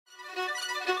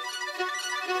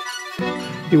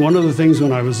One of the things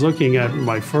when I was looking at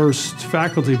my first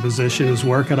faculty position is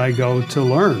where could I go to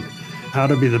learn how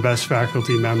to be the best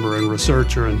faculty member and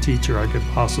researcher and teacher I could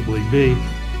possibly be.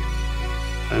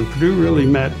 And Purdue really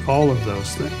met all of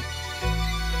those things.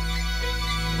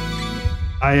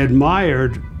 I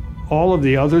admired all of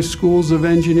the other schools of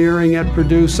engineering at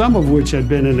Purdue, some of which had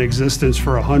been in existence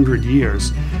for 100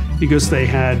 years, because they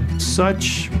had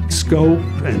such scope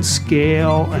and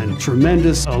scale and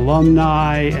tremendous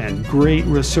alumni and great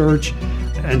research,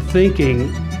 and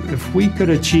thinking if we could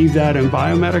achieve that in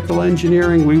biomedical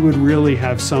engineering, we would really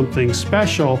have something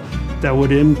special that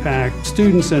would impact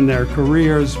students and their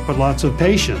careers, but lots of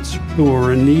patients who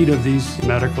are in need of these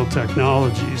medical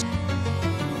technologies.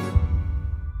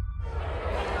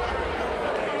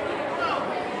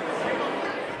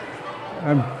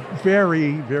 I'm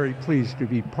very, very pleased to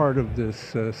be part of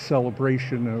this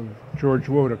celebration of George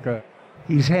Wodicka.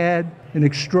 He's had an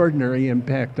extraordinary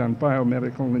impact on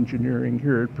biomedical engineering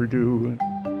here at Purdue.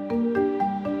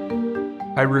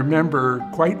 I remember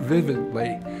quite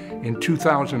vividly in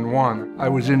 2001, I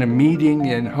was in a meeting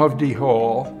in Hovde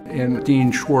Hall, and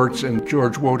Dean Schwartz and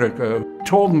George Wodicka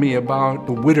told me about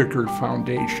the Whitaker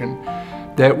Foundation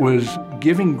that was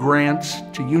giving grants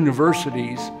to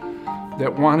universities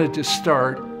that wanted to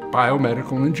start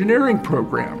biomedical engineering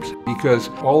programs, because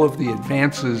all of the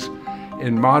advances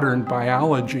in modern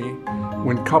biology,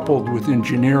 when coupled with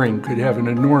engineering, could have an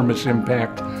enormous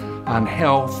impact on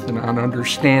health and on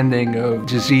understanding of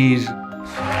disease. So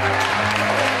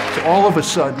all of a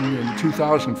sudden, in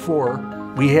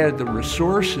 2004, we had the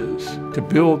resources to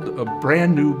build a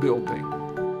brand new building.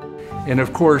 And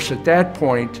of course, at that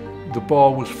point, the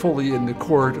ball was fully in the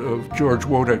court of George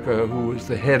Wodicka, who was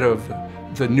the head of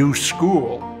the new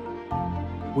school.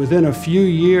 Within a few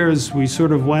years, we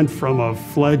sort of went from a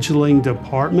fledgling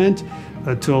department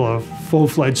to a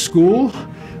full-fledged school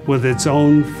with its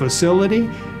own facility.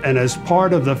 And as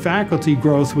part of the faculty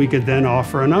growth, we could then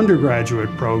offer an undergraduate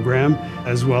program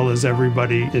as well as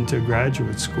everybody into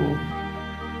graduate school.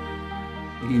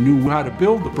 He knew how to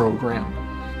build the program.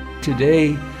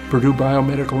 Today, Purdue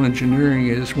Biomedical Engineering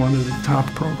is one of the top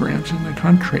programs in the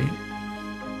country.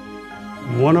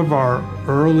 One of our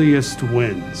earliest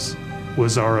wins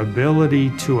was our ability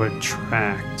to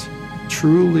attract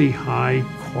truly high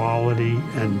quality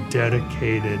and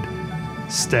dedicated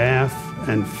staff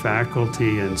and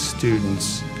faculty and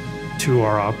students to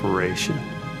our operation.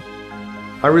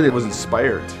 I really was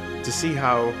inspired to see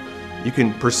how you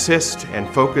can persist and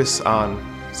focus on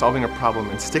solving a problem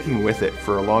and sticking with it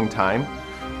for a long time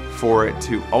for it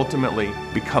to ultimately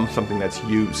become something that's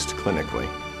used clinically.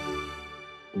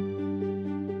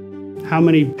 How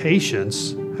many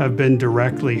patients have been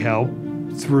directly helped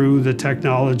through the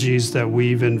technologies that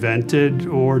we've invented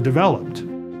or developed?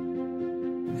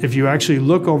 If you actually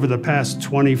look over the past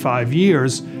 25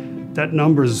 years, that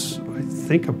number's, I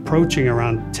think, approaching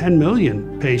around 10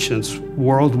 million patients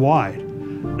worldwide.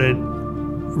 It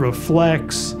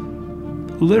reflects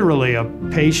literally a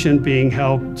patient being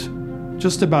helped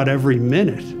just about every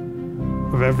minute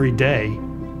of every day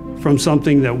from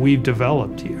something that we've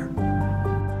developed here.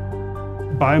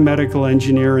 Biomedical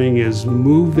engineering is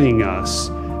moving us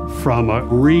from a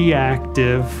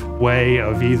reactive way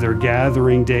of either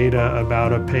gathering data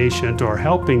about a patient or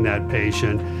helping that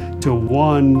patient to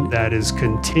one that is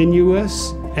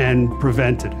continuous and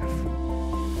preventative.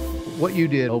 What you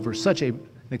did over such an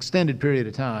extended period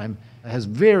of time has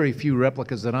very few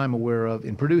replicas that I'm aware of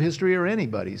in Purdue history or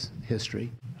anybody's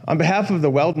history. On behalf of the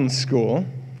Weldon School,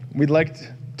 we'd like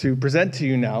to present to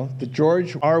you now the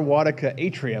George R. Wodicka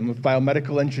Atrium of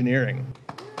Biomedical Engineering.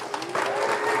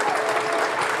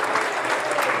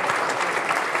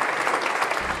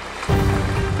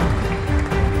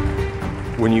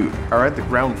 When you are at the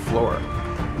ground floor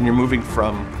and you're moving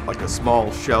from like a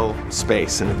small shell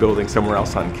space in a building somewhere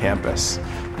else on campus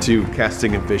to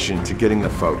casting a vision, to getting the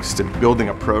folks, to building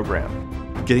a program,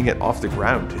 getting it off the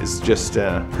ground is just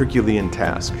a Herculean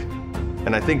task.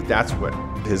 And I think that's what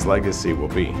his legacy will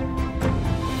be.